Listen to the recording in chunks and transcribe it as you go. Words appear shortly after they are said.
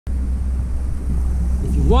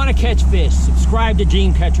Want to catch fish? Subscribe to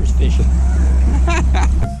Dream Catchers Fishing.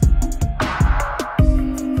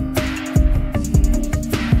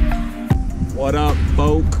 What up,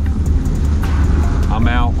 folk? I'm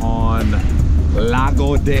out on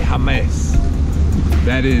Lago de James.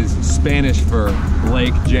 That is Spanish for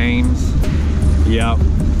Lake James. Yep.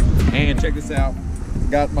 And check this out.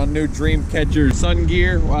 Got my new Dream Catcher sun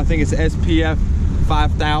gear. Well, I think it's SPF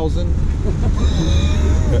 5000.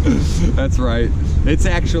 That's right. It's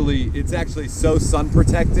actually so sun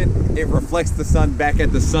protected. It reflects the sun back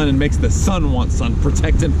at the sun and makes the sun want sun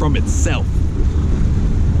protectant from itself.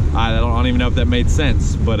 I don't even know if that made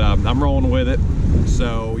sense, but I'm rolling with it.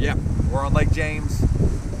 So yeah, we're on Lake James.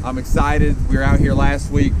 I'm excited. We were out here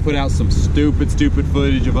last week, put out some stupid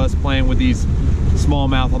footage of us playing with these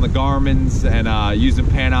smallmouth on the Garmins and using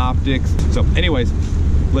Panoptix. So anyways,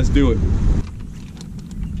 let's do it.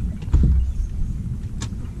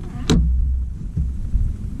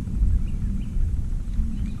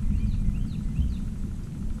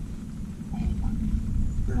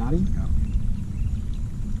 Got him?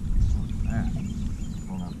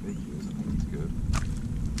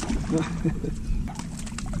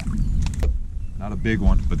 Not a big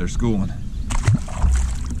one, but they're schooling.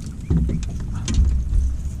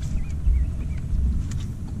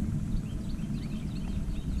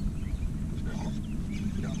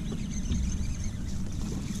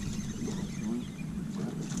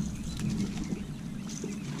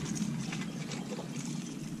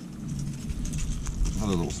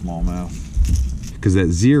 Another little smallmouth. Because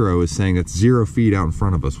that 0 is saying it's 0 feet out in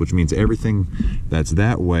front of us, which means everything that's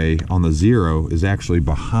that way on the 0 is actually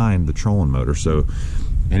behind the trolling motor. So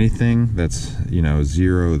anything that's, you know,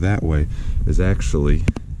 0 that way is actually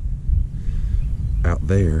out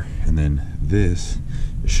there, and then this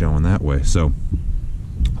is showing that way. So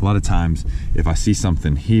a lot of times if I see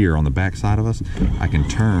something here on the back side of us, I can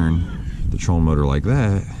turn the trolling motor like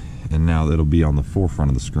that, and now it'll be on the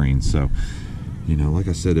forefront of the screen. So, you know, like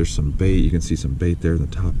I said, there's some bait. You can see some bait there in the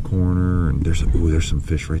top corner, and there's some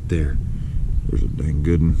fish right there. There's a dang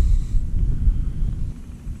good one.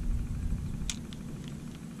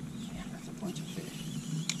 Yeah, that's a bunch of fish.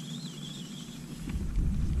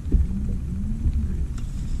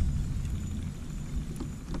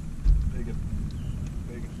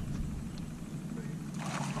 Big.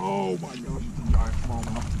 Oh my gosh, it's a giant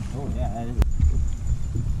smallmouth. Oh yeah, that is.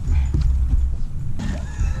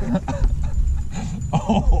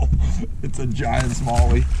 Oh, it's a giant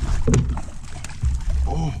smallie.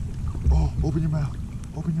 Oh, open your mouth.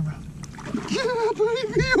 Open your mouth. Yeah,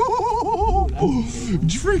 baby. Oh,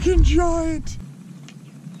 freaking giant.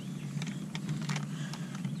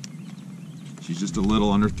 She's just a little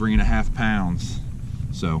under 3.5 pounds.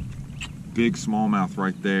 So, big smallmouth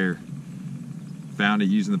right there. Found it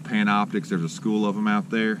using the Panoptix. There's a school of them out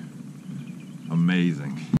there.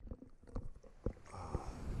 Amazing.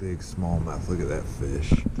 Big smallmouth, look at that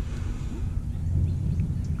fish.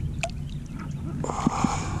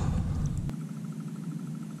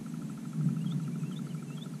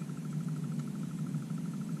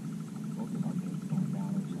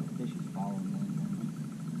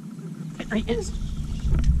 There he is.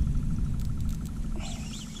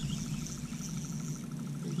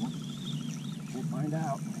 We'll find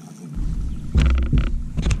out.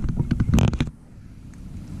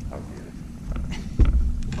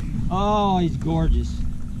 Oh, he's gorgeous.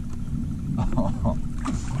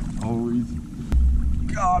 Oh, he's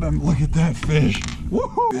got him. Look at that fish.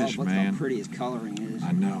 Woohoo! Fish, look man. how pretty his coloring is.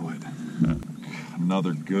 I know it.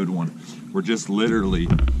 Another good one. We're just literally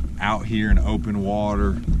out here in open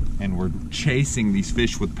water, and we're chasing these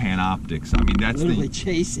fish with Panoptix. I mean, that's literally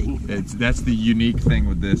chasing. That's the unique thing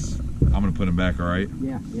with this. I'm gonna put him back, all right?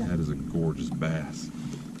 Yeah. That is a gorgeous bass.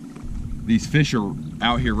 These fish are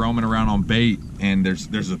out here roaming around on bait, and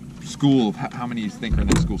there's a school of, how many do you think are in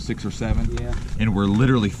that school? 6 or 7? Yeah. And we're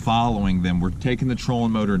literally following them. We're taking the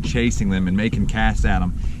trolling motor and chasing them and making casts at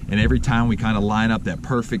them. And every time we kind of line up that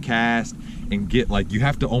perfect cast and get, like, you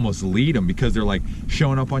have to almost lead them because they're like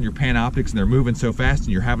showing up on your Panoptix and they're moving so fast,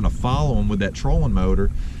 and you're having to follow them with that trolling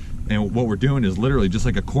motor. And what we're doing is literally just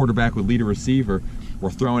like a quarterback would lead a receiver.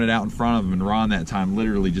 We're throwing it out in front of him, and Ron that time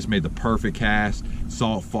literally just made the perfect cast,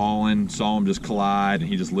 saw it falling, saw him just collide, and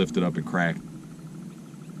he just lifted up and cracked.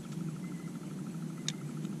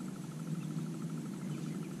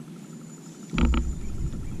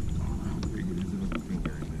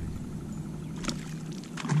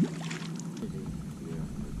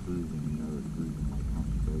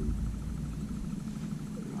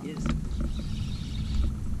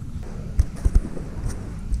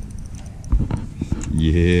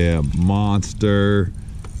 Yeah, monster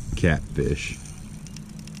catfish.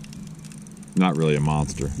 Not really a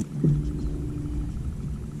monster.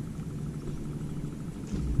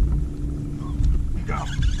 Go.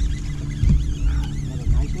 Another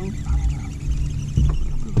nice one?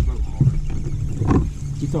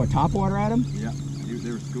 Did you throw a topwater at him? Yeah,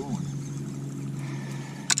 they were schooling.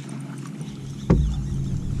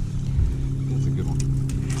 That's a good one.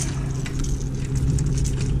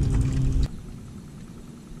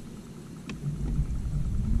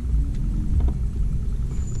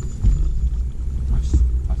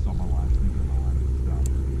 I saw my wife.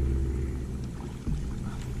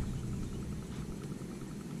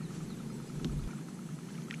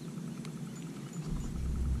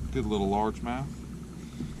 Good little largemouth.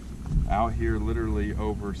 Out here, literally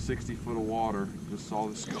over 60 foot of water. Just saw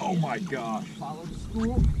this. Oh my gosh! Follow the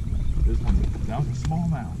school. This one, that was a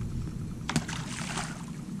smallmouth.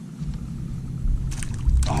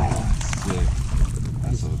 Oh, that's sick.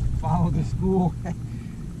 That's a. Follow the school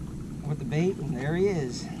with the bait, and there he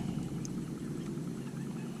is.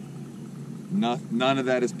 None of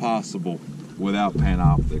that is possible without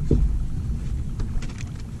Panoptix.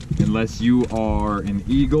 Unless you are an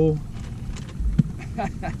eagle.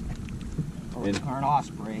 Or an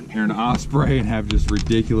osprey. You're an osprey and have just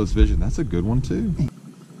ridiculous vision. That's a good one too.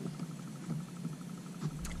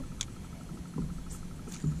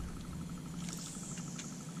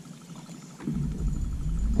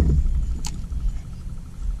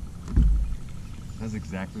 That's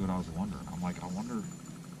exactly what I was wondering. I'm like, I wonder.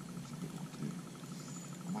 That's a good one too.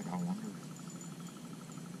 I'm like, I wonder.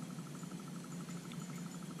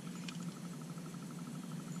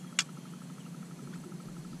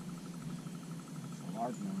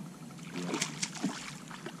 Largemouth. Yeah.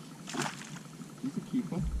 He's a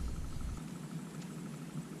keeper.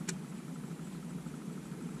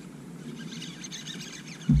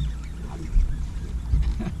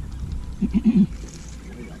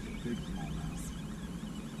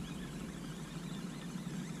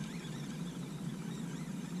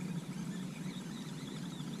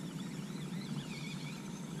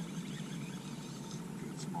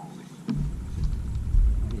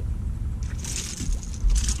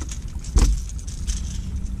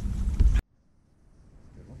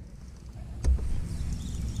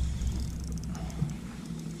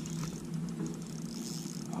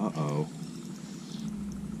 Uh-oh.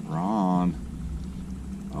 Ron.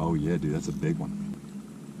 Oh yeah, dude, that's a big one.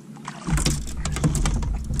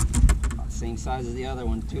 Same size as the other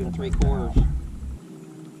one, 2 3/4.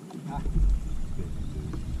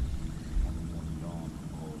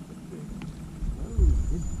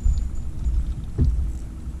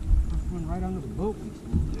 One right under the boat.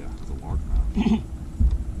 Yeah, it's a largemouth.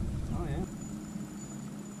 Oh yeah.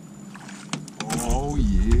 Oh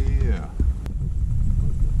yeah.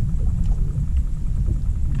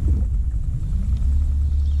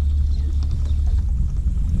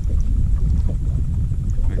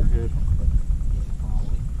 Figurehead.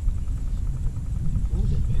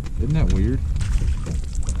 Isn't that weird?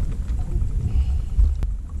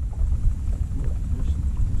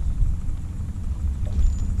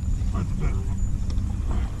 That's a better one.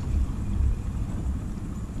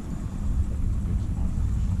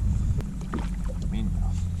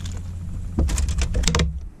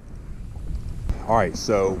 All right,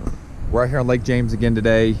 so we're out here on Lake James again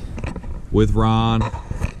today with Ron.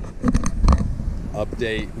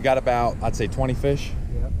 Update, we got about, I'd say 20 fish.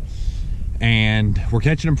 Yep. And we're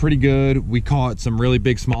catching them pretty good. We caught some really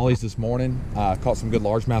big smallies this morning. Caught some good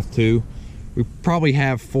largemouth too. We probably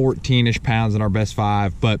have 14-ish pounds in our best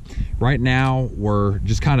 5, but right now we're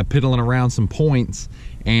just kind of piddling around some points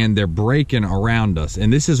and they're breaking around us.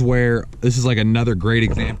 And this is like another great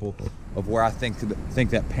example of where I think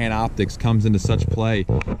that Panoptix comes into such play.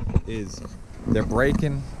 Is they're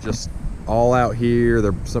breaking just all out here.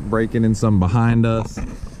 They're breaking in some behind us,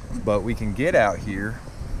 but we can get out here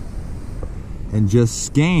and just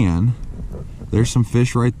scan. There's some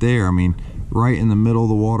fish right there. I mean, right in the middle of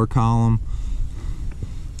the water column.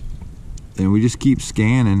 And we just keep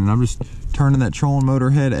scanning, and I'm just turning that trolling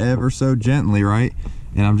motor head ever so gently, right?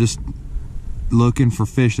 And I'm just looking for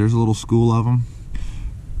fish. There's a little school of them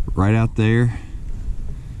right out there.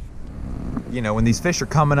 You know, when these fish are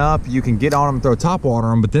coming up, you can get on them and throw top water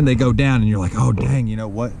on them, but then they go down and you're like, oh dang, you know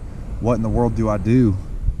what in the world do I do?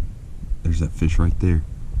 There's that fish right there.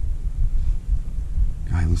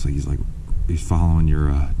 Guy looks like he's following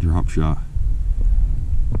your drop shot.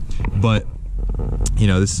 But you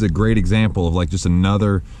know, this is a great example of like just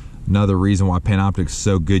another reason why Panoptix is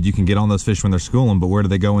so good. You can get on those fish when they're schooling, but where do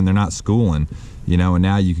they go when they're not schooling? You know, and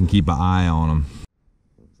now you can keep an eye on them.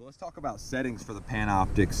 So let's talk talk about settings for the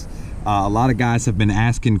Panoptix. A lot of guys have been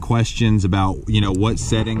asking questions about, you know, what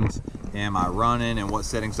settings am I running and what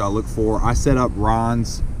settings do I look for. I set up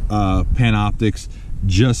Ron's Panoptix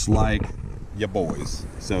just like your boys.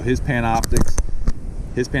 So his Panoptix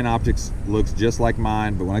looks just like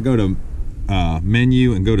mine, but when I go to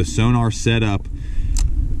menu and go to sonar setup,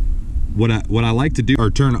 what I like to do, or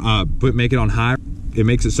make it on high, it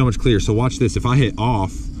makes it so much clearer. So watch this. If I hit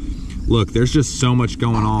off, look, there's just so much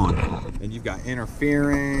going on, and you've got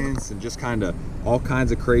interference and just kind of all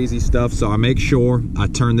kinds of crazy stuff. So I make sure I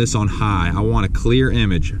turn this on high. I want a clear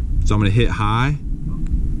image, so I'm going to hit high.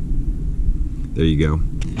 There you go.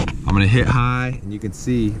 I'm going to hit high, and you can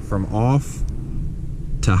see from off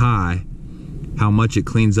to high how much it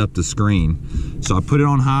cleans up the screen. So I put it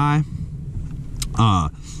on high.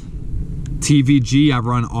 TVG I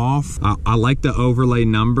run off. I like the overlay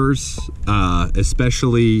numbers,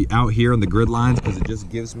 especially out here on the grid lines, because it just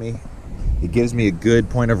gives me a good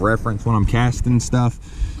point of reference when I'm casting stuff.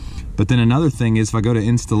 But then another thing is, if I go to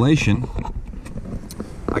installation,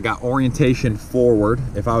 I got orientation forward.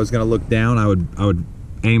 If I was going to look down, I would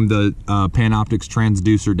aim the Panoptix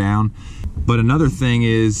transducer down. But another thing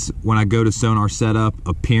is, when I go to sonar setup,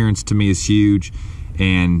 appearance to me is huge.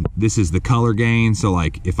 And this is the color gain. So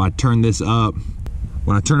like if I turn this up,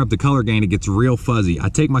 when I turn up the color gain, it gets real fuzzy. I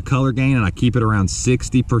take my color gain and I keep it around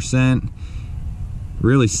 60%,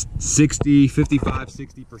 really 60, 55,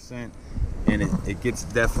 60%. And it gets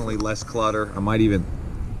definitely less clutter. I might even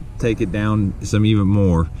take it down some even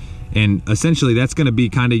more. And essentially that's gonna be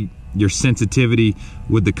kind of your sensitivity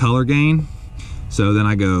with the color gain. So then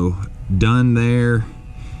I go done there,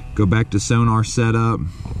 go back to sonar setup,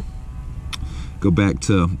 go back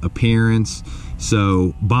to appearance.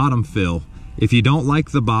 So bottom fill, if you don't like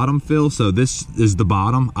the bottom fill, so this is the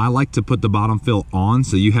bottom, I like to put the bottom fill on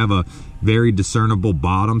so you have a very discernible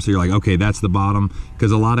bottom. So you're like, okay, that's the bottom.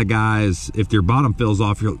 Because a lot of guys, if their bottom fills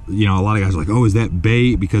off, a lot of guys are like, oh, is that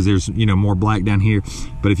bait? Because there's, more black down here.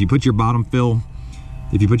 But if you put your bottom fill,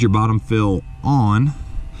 on,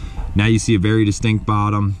 now you see a very distinct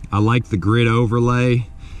bottom. I like the grid overlay.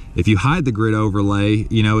 If you hide the grid overlay,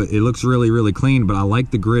 it looks really, really clean, but I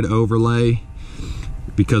like the grid overlay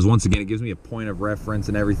because once again, it gives me a point of reference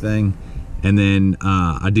and everything. And then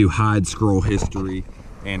I do hide scroll history.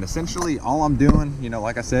 And essentially all I'm doing,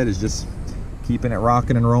 like I said, is just keeping it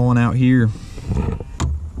rocking and rolling out here.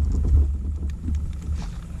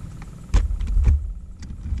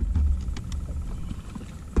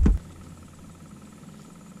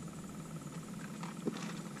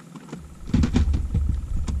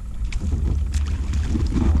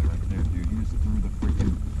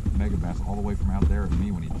 All the way from out there at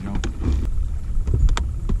me when he jumped.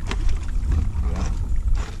 Yeah.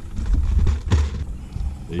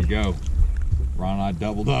 There you go. Ron and I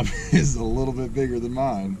doubled up. This is a little bit bigger than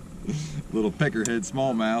mine. Little peckerhead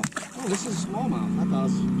smallmouth. Oh, this is a smallmouth. I thought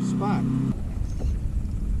it was a spot.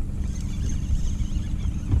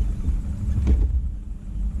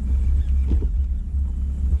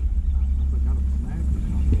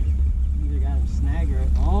 Either got him snagged or...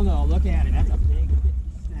 Oh no, look at it. That's a big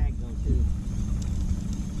snag though too.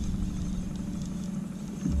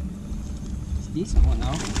 It's a decent one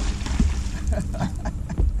though.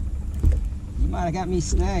 You might have got me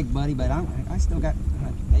snagged, buddy, but I still got...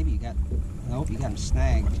 Maybe you got... Nope, you got him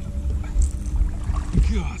snagged.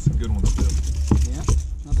 God, some good ones too. Yeah,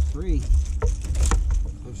 another 3.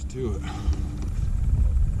 Close to it.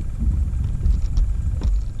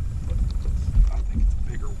 I think it's a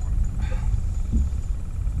bigger one.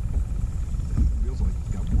 Feels like it's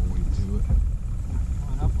got more weight to it. Come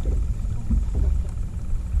on up. Well,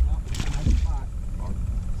 nice spot.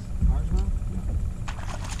 Largemouth?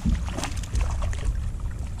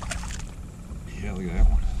 Yeah, look at that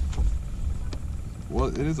one. Well,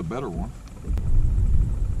 it is a better one.